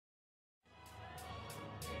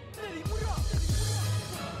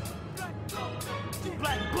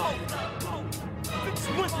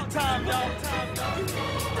winter time, y'all.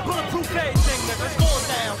 Bulletproof everything, nigga. It's going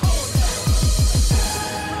down.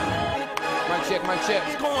 Mic check.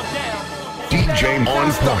 It's going down. DJ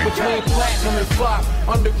on point. Between platinum and flop,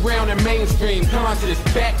 underground and mainstream, conscious,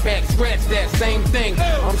 backpack, scratch that, same thing.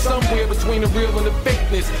 I'm somewhere between the real and the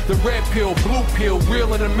fakeness, the red pill, blue pill,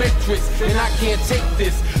 real and the matrix, and I can't take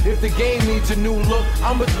this. If the game needs a new look,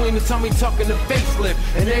 I'm between the tummy tuck and the facelift,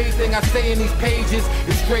 and everything I say in these pages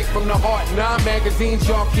is straight from the heart. Non-magazines,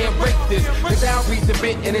 y'all can't break this, cause I'll read the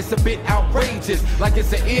bit and it's a bit outrageous, like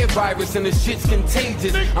it's an ear virus and the shit's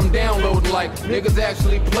contagious. I'm downloading like, niggas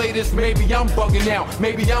actually play this, maybe I'm bugging out,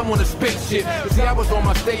 maybe I'm on a spaceship. See, I was on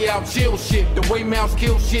my stay out chill shit, the way mouths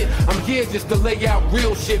kill shit. I'm here just to lay out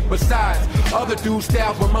real shit. Besides, other dudes'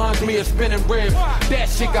 styles reminds me of spinning rims. That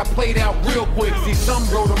shit got played out real quick. See, some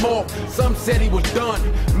wrote him off, some said he was done.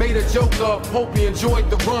 Made a joke of, hope he enjoyed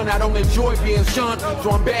the run. I don't enjoy being shunned,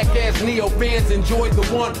 so I'm back as Neo. Fans enjoyed the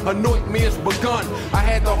one, anoint me as begun. I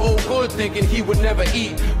had the whole hood thinking he would never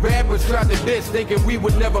eat. Rappers tried to diss thinking we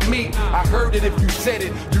would never meet. I heard it if you said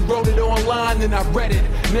it, you wrote it online and I read it.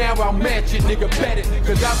 Now I'll match it, nigga, bet it.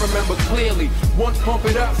 Cause I remember clearly, once pump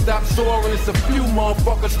it up, stop soaring, it's a few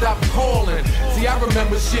motherfuckers stop calling. See, I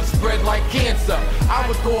remember shit spread like cancer. I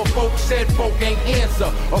was going folk said folk ain't answer.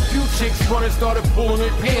 A few chicks running started pulling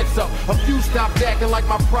their pants up. A few stopped acting like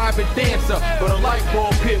my private dancer. But a light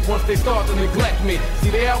bulb hit once they start to neglect me. See,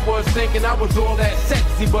 there I was thinking I was all that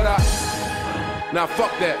sexy, but nah,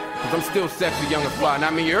 fuck that. Cause I'm still sexy, young and fly.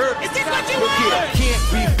 I mean, you heard? Is this what you Look here, want?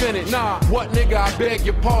 can't be finished. Nah, what nigga, I beg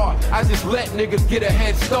your pardon. I just let niggas get a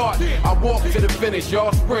head start. I walk to the finish,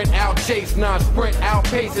 y'all sprint out chase. Nah, sprint out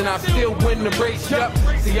pace, and I still win the race. Yup,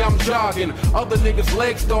 see, I'm jogging. Other niggas'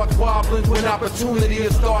 legs start wobbling when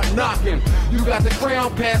opportunities start knocking. You got the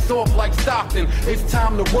crown passed off like Stockton. It's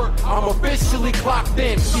time to work, I'm officially clocked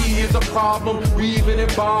in. He is a problem, weaving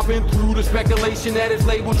and bobbing through the speculation that his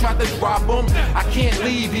label tried to drop him. I can't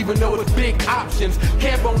leave even though it's big options.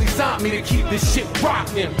 Cap only signed me to keep this shit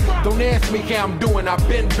rocking. Don't ask me how I'm doing, I've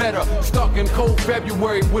been better. Stuck in cold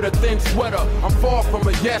February with a thin sweater. I'm far from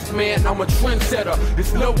a yes man, I'm a trendsetter.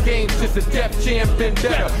 It's no games, just a Def Jam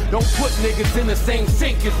vendetta. Don't put niggas in the same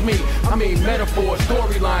sink as me. I mean metaphors,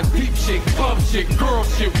 storylines, deep shit, club shit, girl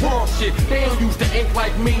shit, world shit. They don't use the ink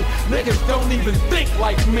like me. Niggas don't even think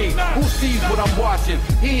like me. Who sees what I'm watching?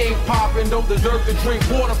 He ain't popping, don't deserve to drink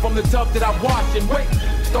water from the tub that I'm washing. Wait,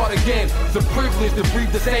 start again. It's a privilege to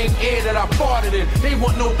breathe the same air that I farted in. They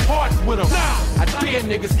want no parts with them. I dare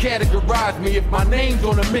niggas categorize me. If my name's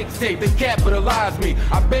on a mixtape, they capitalize me.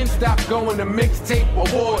 I've been stopped going to mixtape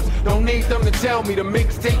awards. Don't need them to tell me the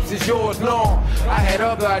mixtapes is yours. No, I had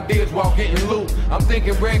other ideas while getting loot. I'm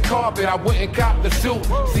thinking red carpet, I went and copped the suit.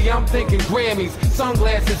 See, I'm thinking Grammys,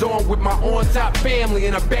 sunglasses on with my on-top family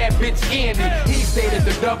and a bad bitch Candy. He stayed at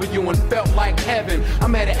the W and felt like heaven.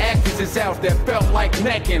 I'm at an actress's house that felt like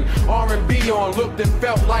necking. R&B on, looked and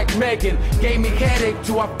felt like Megan. Gave me headache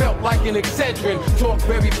too, I felt like an Excedrin. Talk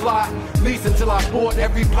very fly, least until I bought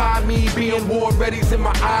every pie. Me being war ready's in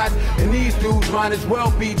my eyes. And these dudes might as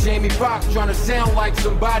well be Jamie Foxx, trying to sound like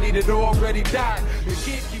somebody that already died. You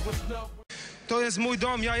can't keep us up. To jest mój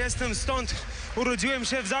dom, ja jestem stąd. Urodziłem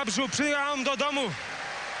się w Zabrzu, przyjechałem do domu.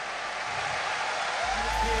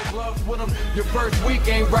 Gloves with them. Your first week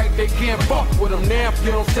ain't right, they can't fuck with them. Now if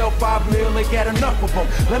you don't sell 5 mil, they got enough of them.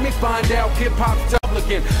 Let me find out hip-hop's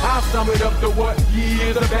Republican. I'll sum it up to what he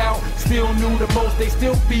is about. Still new the most, they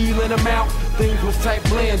still feeling them out. Things was tight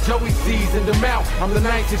bland, Joey seasoned them out. I'm the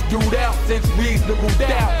nicest dude out since reasonable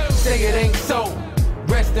doubt. Say it ain't so.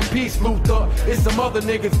 Rest in peace, Luther. It's some other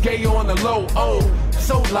niggas gay on the low. Oh,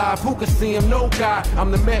 so live, who can see him? No guy.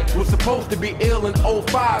 I'm the Met, was supposed to be ill in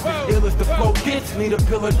 05. As ill as the flow gets, need a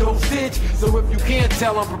pill of dosage. So if you can't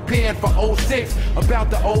tell, I'm prepared for 06. About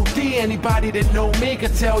the OD, anybody that know me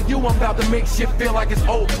can tell you I'm about to make shit feel like it's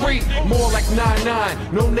 03. More like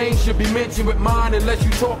 99. No name should be mentioned with mine unless you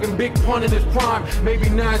talking Big Pun in his prime. Maybe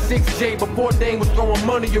 96J before Dane was throwing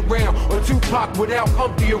money around. Or Tupac without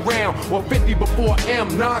Humpty around. Or 50 before M.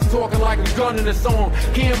 Nas talking like a gun in a song.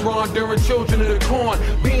 Cameron during Children of the Corn.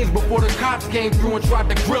 Beans before the cops came through and tried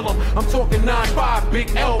to grill him. I'm talking 9-5,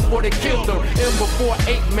 Big L before they killed him. M before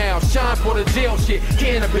 8 Mile, Shine for the jail shit.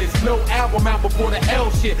 Cannabis, no album out before the L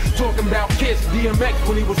shit. Talking about Kiss, DMX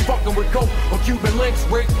when he was fucking with Coke. Or Cuban Links,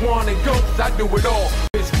 Raekwon and Ghosts, I do it all.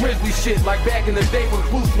 this grizzly shit, like back in the day when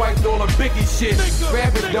Clue swiped all the Biggie shit.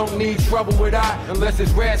 Rappers don't need trouble with I, unless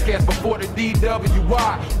it's Razzcast before the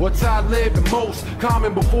DWI. What's I live and most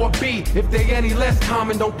common before B. If they any less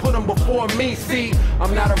common, don't put them before me. See,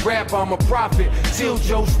 I'm not a rapper, I'm a prophet. Chill,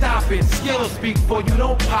 Joe, stop it. Skill speak for you,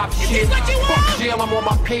 don't pop shit. Fuck jail, I'm on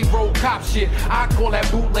my payroll cop shit. I call that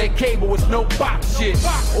bootleg cable, it's no bop shit.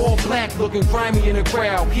 All black looking grimy in the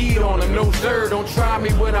crowd. Heat on them, no sir, don't try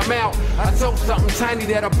me when I'm out. I told something tiny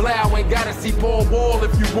that I blow. Ain't gotta see Paul Wall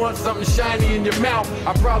if you want something shiny in your mouth.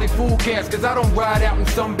 I probably fool cats, cause I don't ride out in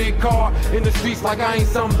some big car in the streets like I ain't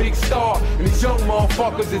some big star. And these young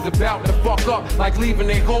motherfuckers is about to fuck up, like leaving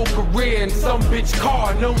their whole career in some bitch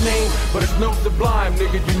car. No name, but it's no Sublime,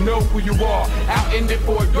 nigga, you know who you are. Out in it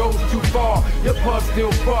before it goes too far. Your pub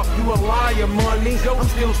still fuck, you a liar, money. I'm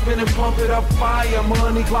still spinning, pump it up, fire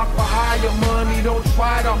money. Glock for higher money, don't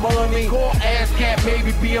try the money. Call ass cat,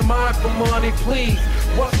 maybe be a mind for money, please.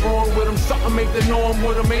 What's wrong with them? Something make the norm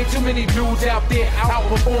with them. Ain't too many dudes out there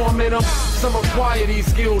outperforming them. Some acquire these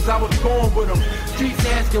skills, I was born with them. Streets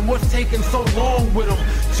asking what's taking so long with them.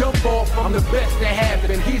 Jump off, I'm the best to have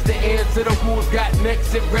it. And he's the answer to who's got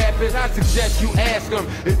next at rapping. I suggest you ask him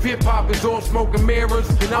if hip-hop is all smoke and mirrors,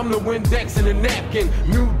 then I'm the Windex and the napkin.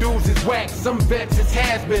 New dudes is whack, some vets is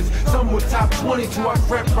has-beens. Some with top 22, I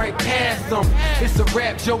crept right past them. It's a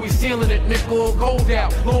rap, Joey sealing it, nickel. Gold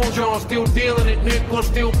out, Long John still dealing it, nickel.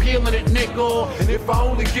 Still peeling it, nickel. And if I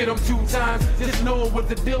only get them 2 times, just know with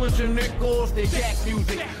the Dillinger nickels, they jack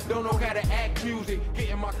music. Don't know how to act music.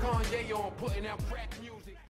 Getting my Kanye on, putting out crack music.